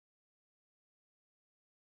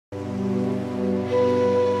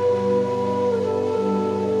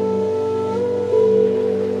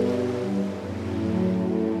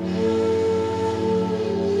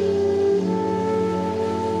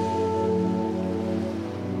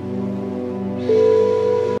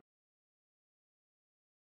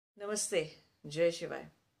Namaste, Jai Shivaya.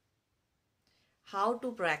 How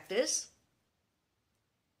to practice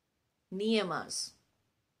niyamas.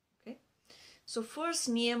 Okay. So first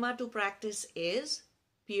niyama to practice is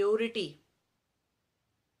purity.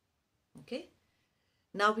 Okay.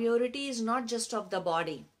 Now purity is not just of the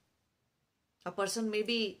body. A person may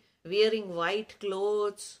be wearing white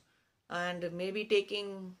clothes and maybe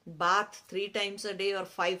taking bath 3 times a day or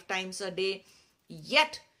 5 times a day,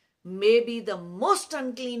 yet may be the most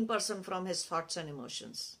unclean person from his thoughts and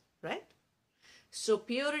emotions, right? So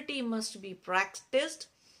purity must be practiced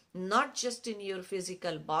not just in your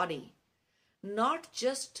physical body, not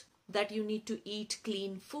just that you need to eat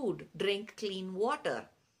clean food, drink clean water,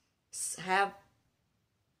 have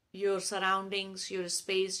your surroundings, your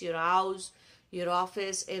space, your house, your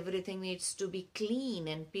office, everything needs to be clean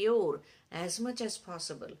and pure as much as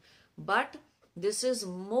possible. But this is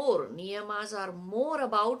more, niyamas are more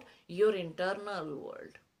about your internal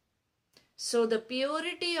world. So the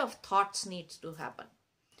purity of thoughts needs to happen.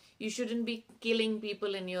 You shouldn't be killing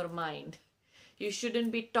people in your mind. You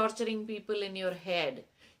shouldn't be torturing people in your head.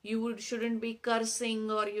 You shouldn't be cursing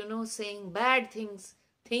or, saying bad things,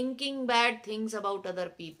 thinking bad things about other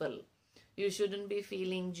people. You shouldn't be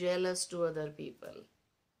feeling jealous to other people.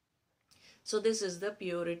 So this is the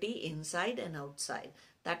purity inside and outside.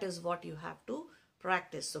 That is what you have to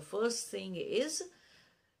practice. So first thing is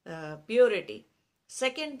purity.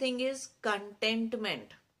 Second thing is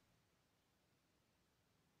contentment.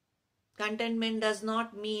 Contentment does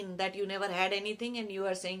not mean that you never had anything and you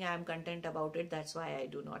are saying, I am content about it, that's why I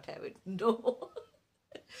do not have it. No.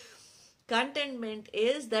 Contentment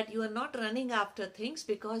is that you are not running after things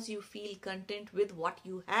because you feel content with what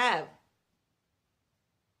you have.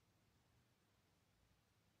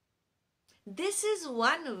 This is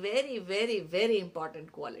one very, very, very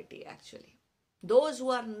important quality actually. Those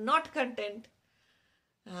who are not content,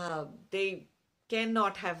 they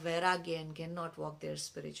cannot have vairagya and cannot walk their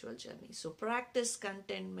spiritual journey. So practice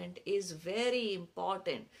contentment is very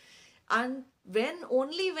important. And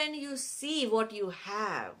only when you see what you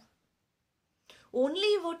have,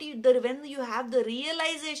 only when you have the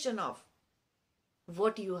realization of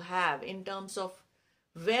what you have in terms of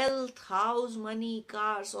wealth, house, money,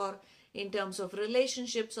 cars, or in terms of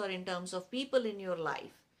relationships or in terms of people in your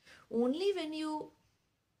life, only when you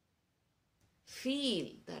feel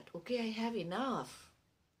that, okay, I have enough,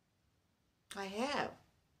 I have,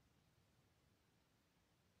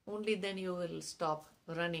 only then you will stop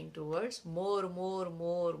running towards more and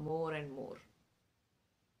more.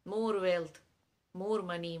 More wealth, more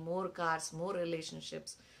money, more cars, more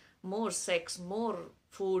relationships, more sex, more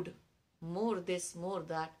food, more this, more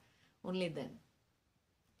that. Only then.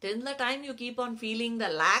 Till the time you keep on feeling the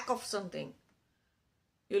lack of something,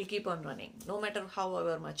 you'll keep on running, no matter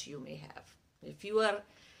however much you may have. If you are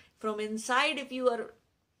from inside, if you are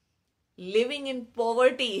living in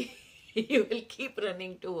poverty, you will keep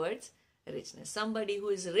running towards richness. Somebody who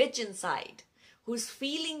is rich inside, who is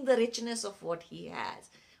feeling the richness of what he has,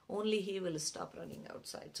 only he will stop running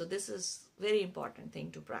outside. So this is very important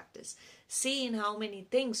thing to practice. See in how many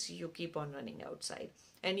things you keep on running outside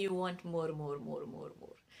and you want more.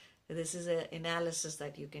 This is an analysis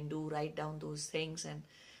that you can do. Write down those things and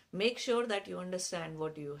make sure that you understand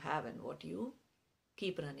what you have and what you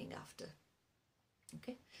keep running after.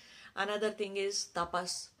 Okay. Another thing is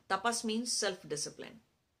tapas. Tapas means self-discipline.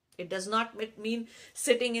 It does not mean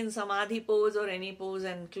sitting in samadhi pose or any pose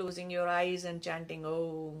and closing your eyes and chanting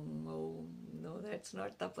Om, Om. No, that's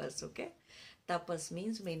not tapas, okay? Tapas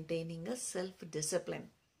means maintaining a self-discipline,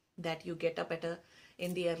 that you get up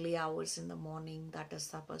in the early hours in the morning. That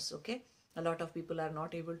is tapas, okay? A lot of people are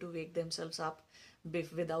not able to wake themselves up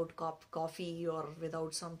without coffee or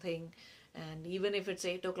without something. And even if it's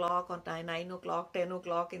 8 o'clock or 9 o'clock, 10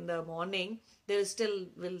 o'clock in the morning, they still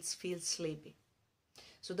will feel sleepy.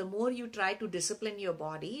 So the more you try to discipline your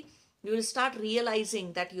body, you will start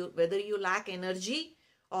realizing that whether you lack energy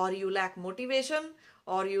or you lack motivation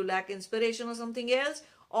or you lack inspiration or something else,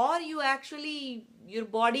 or your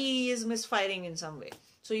body is misfiring in some way.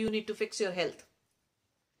 So you need to fix your health.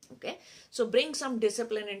 Okay. So bring some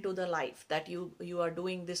discipline into the life, that you are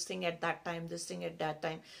doing this thing at that time, this thing at that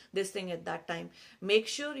time, this thing at that time. Make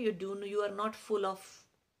sure you are not full of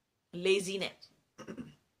laziness.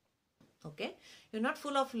 Okay. You're not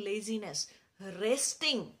full of laziness.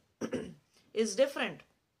 Resting is different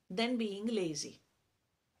than being lazy.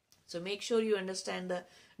 So make sure you understand the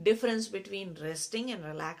difference between resting and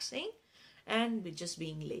relaxing and just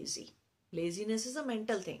being lazy. Laziness is a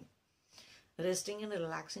mental thing. Resting and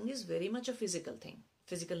relaxing is very much a physical thing.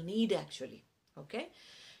 Physical need actually. Okay.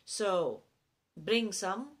 So bring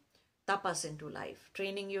some tapas into life.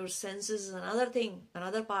 Training your senses is another thing,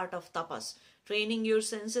 another part of tapas. Training your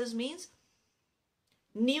senses means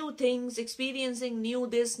new things, experiencing new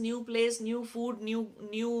this, new place, new food,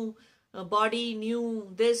 new body,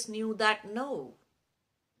 new this, new that. No.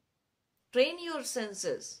 Train your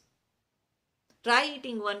senses. Try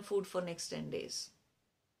eating one food for next 10 days.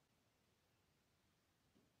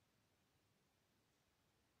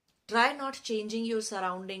 Try not changing your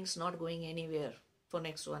surroundings, not going anywhere for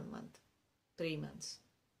next 1 month, 3 months.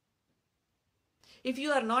 If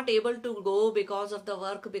you are not able to go because of the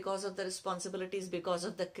work, because of the responsibilities, because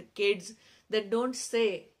of the kids, then don't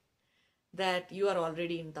say that you are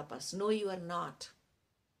already in tapas. No, you are not.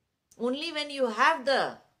 Only when you have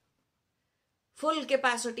the full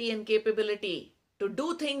capacity and capability to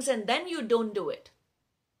do things and then you don't do it,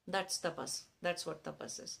 that's tapas. That's what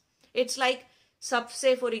tapas is. It's like,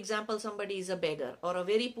 say for example, somebody is a beggar or a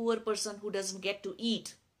very poor person who doesn't get to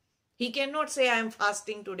eat. He cannot say, I am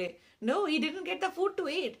fasting today. No, he didn't get the food to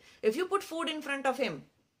eat. If you put food in front of him,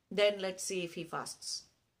 then let's see if he fasts.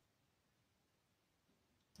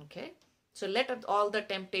 Okay? So let all the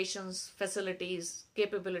temptations, facilities,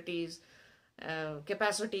 capabilities,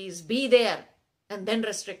 capacities be there, and then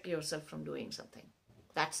restrict yourself from doing something.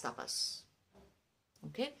 That's tapas.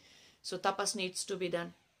 Okay? So tapas needs to be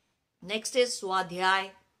done. Next is swadhyay.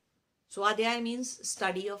 Swadhyay means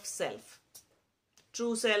study of self.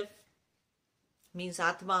 True self means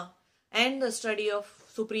Atma, and the study of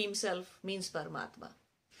Supreme Self means Paramatma.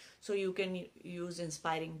 So you can use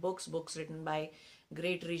inspiring books written by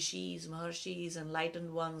great rishis, maharshis,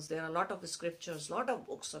 enlightened ones. There are a lot of scriptures, lot of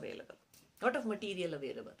books available, lot of material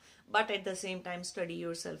available. But at the same time, study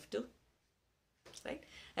yourself too, right?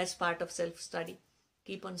 As part of self-study.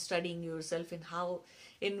 Keep on studying yourself in how,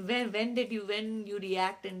 in when you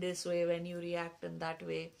react in this way, when you react in that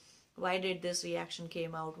way. Why did this reaction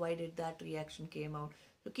came out? Why did that reaction came out?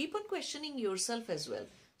 So keep on questioning yourself as well.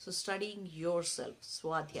 So studying yourself,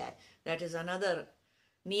 swadhyay. That is another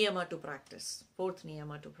niyama to practice. Fourth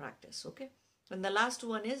niyama to practice. Okay. And the last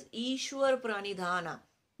one is Ishwar Pranidhana.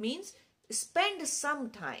 Means spend some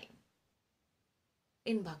time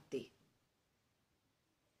in bhakti,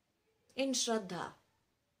 in shraddha,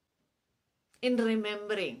 in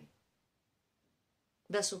remembering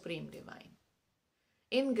the Supreme Divine,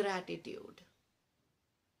 in gratitude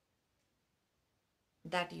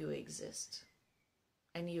that you exist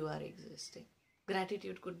and you are existing.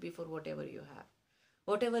 Gratitude could be for whatever you have,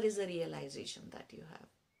 whatever is the realization that you have.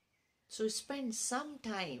 So spend some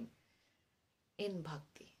time in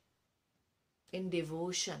bhakti, in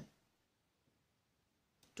devotion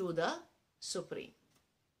to the Supreme.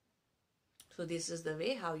 So this is the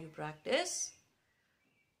way how you practice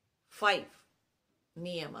 5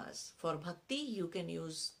 niyamas. For bhakti, you can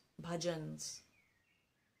use bhajans,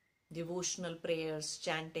 devotional prayers,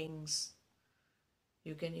 chantings.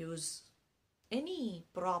 You can use any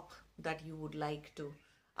prop that you would like to,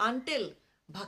 until